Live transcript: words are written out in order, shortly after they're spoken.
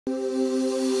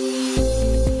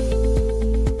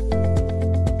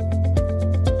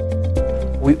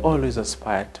we always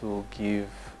aspire to give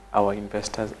our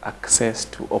investors access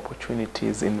to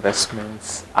opportunities,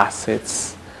 investments,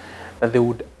 assets that they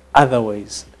would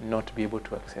otherwise not be able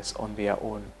to access on their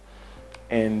own.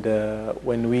 And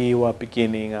when we were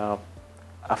beginning a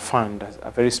fund,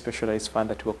 a very specialized fund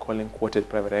that we were calling Quoted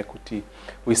Private Equity,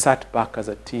 we sat back as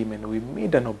a team and we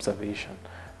made an observation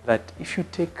that if you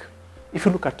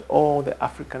look at all the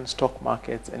African stock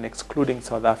markets and excluding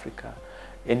South Africa,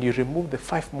 and you remove the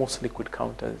 5 most liquid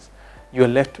counters, you're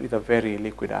left with a very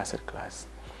liquid asset class.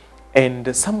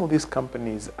 And some of these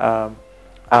companies are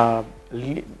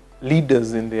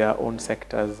leaders in their own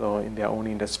sectors or in their own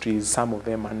industries. Some of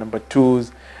them are number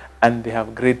 2s, and they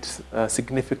have great,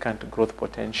 significant growth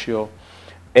potential.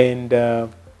 And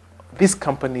these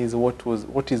companies,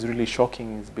 what is really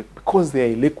shocking is because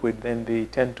they are illiquid, then they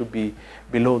tend to be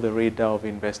below the radar of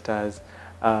investors.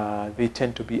 They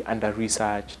tend to be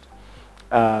under-researched.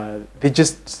 They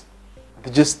just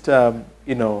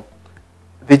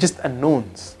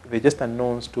unknowns. They're just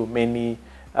unknowns to many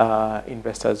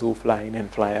investors who fly in and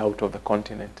fly out of the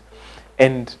continent.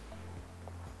 And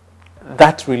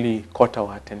that really caught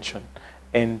our attention.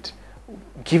 And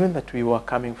given that we were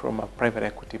coming from a private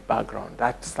equity background,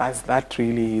 that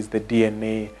really is the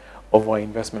DNA of our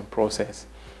investment process.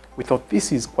 We thought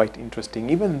this is quite interesting.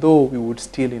 Even though we would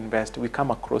still invest, we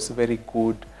come across very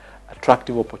good,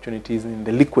 attractive opportunities in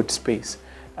the liquid space.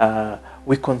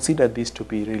 We consider this to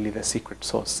be really the secret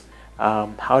sauce.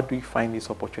 How do we find these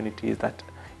opportunities that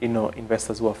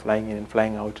investors who are flying in and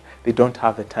flying out, they don't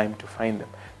have the time to find them?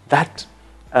 That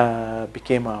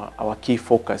became our key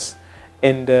focus.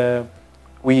 And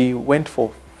we went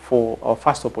for our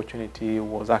first opportunity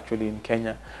was actually in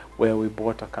Kenya, where we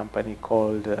bought a company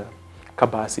called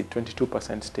Kabasi,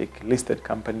 22% stake, listed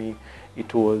company.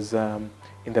 It was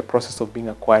in the process of being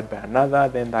acquired by another.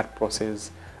 Then that process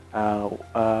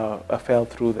fell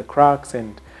through the cracks,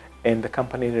 and the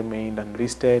company remained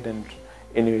unlisted. And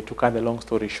anyway, to cut the long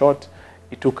story short,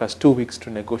 it took us 2 weeks to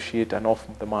negotiate an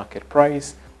off-the-market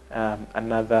price,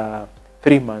 another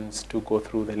 3 months to go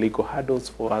through the legal hurdles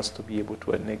for us to be able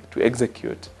to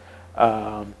execute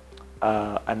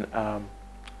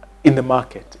in the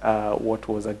market what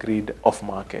was agreed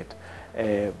off-market.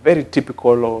 Very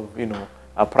typical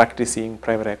of practicing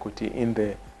private equity in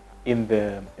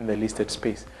the listed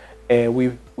space.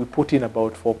 We put in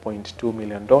about $4.2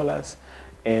 million,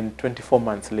 and 24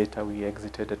 months later we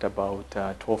exited at about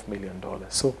 $12 million.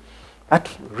 So that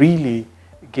really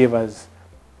gave us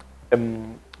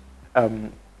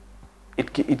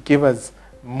it gave us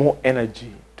more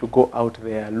energy to go out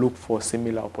there, look for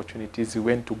similar opportunities. We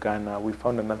went to Ghana. We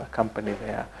found another company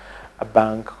there, a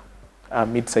bank, a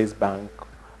mid-sized bank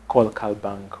called Cal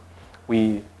Bank.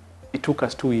 It took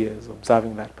us 2 years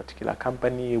observing that particular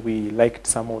company. We liked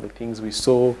some of the things we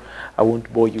saw. I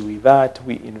won't bore you with that.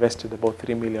 We invested about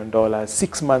 $3 million.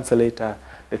 6 months later,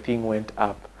 the thing went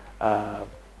up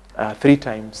 3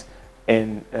 times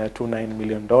and to $9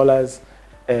 million.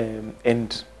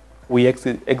 And we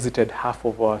exited half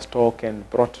of our stock and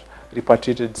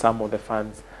repatriated some of the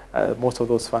funds, most of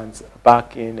those funds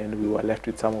back in, and we were left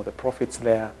with some of the profits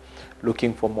there,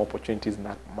 looking for more opportunities in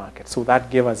that market. So that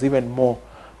gave us even more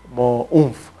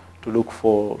oomph to look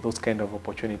for those kind of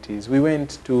opportunities. We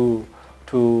went to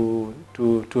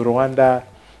Rwanda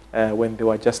when they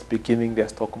were just beginning their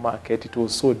stock market. It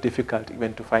was so difficult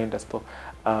even to find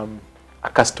a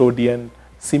custodian.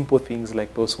 Simple things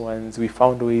like those ones. We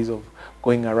found ways of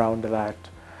going around that,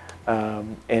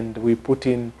 and we put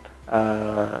in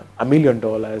 $1 million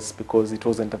because it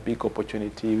wasn't a big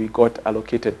opportunity. We got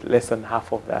allocated less than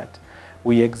half of that.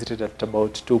 We exited at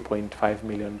about $2.5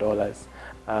 million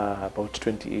about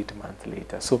 28 months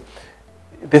later. So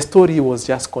the story was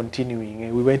just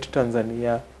continuing. We went to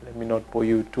Tanzania. Let me not bore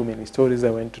you too many stories.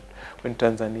 I went to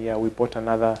Tanzania. We bought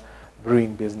another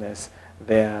brewing business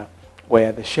there,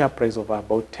 where the share price over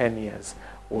about 10 years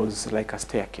was like a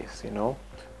staircase,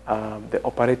 The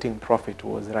operating profit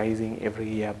was rising every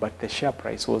year, but the share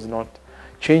price was not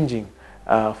changing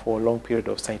for a long period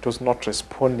of time. It was not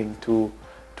responding to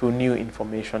new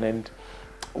information. And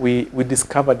we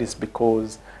discovered this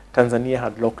because Tanzania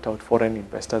had locked out foreign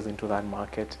investors into that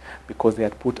market because they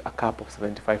had put a cap of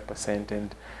 75%.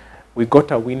 And we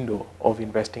got a window of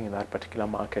investing in that particular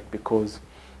market because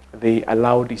they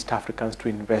allowed East Africans to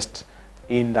invest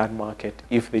in that market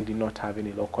if they did not have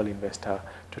any local investor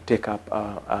to take up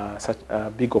such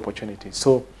big opportunities.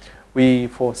 So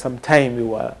for some time, we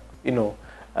were,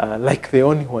 like the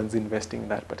only ones investing in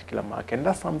that particular market. And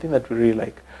that's something that we really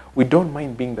like. We don't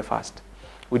mind being the first.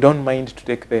 We don't mind to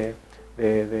take the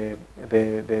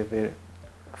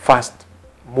fast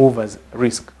movers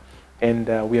risk. And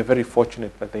we are very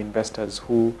fortunate that the investors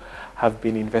who have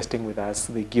been investing with us,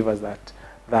 they give us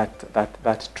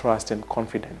that trust and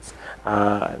confidence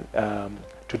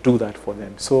to do that for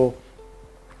them. So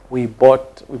we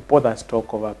bought that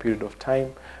stock over a period of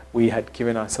time. We had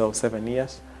given ourselves 7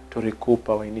 years to recoup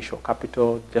our initial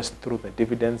capital just through the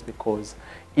dividends, because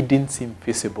it didn't seem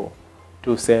feasible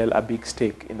to sell a big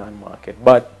stake in that market.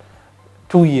 But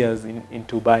 2 years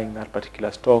into buying that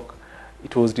particular stock,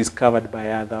 it was discovered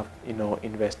by other,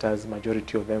 investors,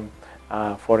 majority of them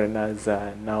foreigners.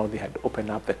 Now they had opened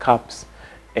up the caps,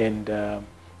 and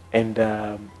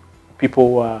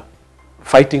people were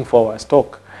fighting for our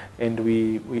stock. And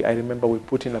I remember we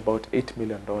put in about $8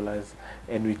 million,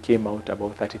 and we came out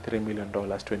about $33 million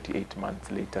 28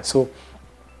 months later. So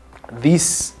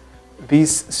this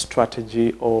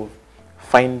strategy of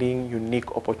finding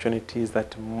unique opportunities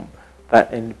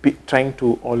trying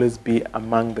to always be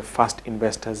among the first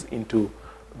investors into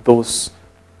those,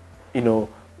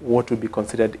 what would be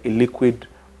considered illiquid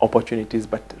opportunities,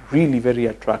 but really very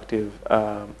attractive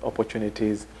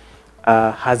opportunities,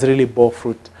 has really bore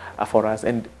fruit for us.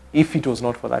 And if it was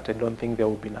not for that, I don't think there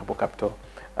would be Nabo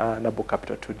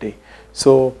Capital today.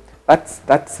 So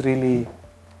that's really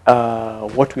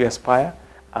what we aspire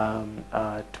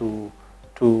to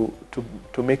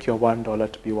make your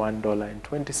 $1 to be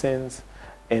 $1.20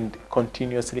 and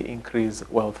continuously increase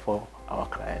wealth for our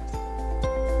clients.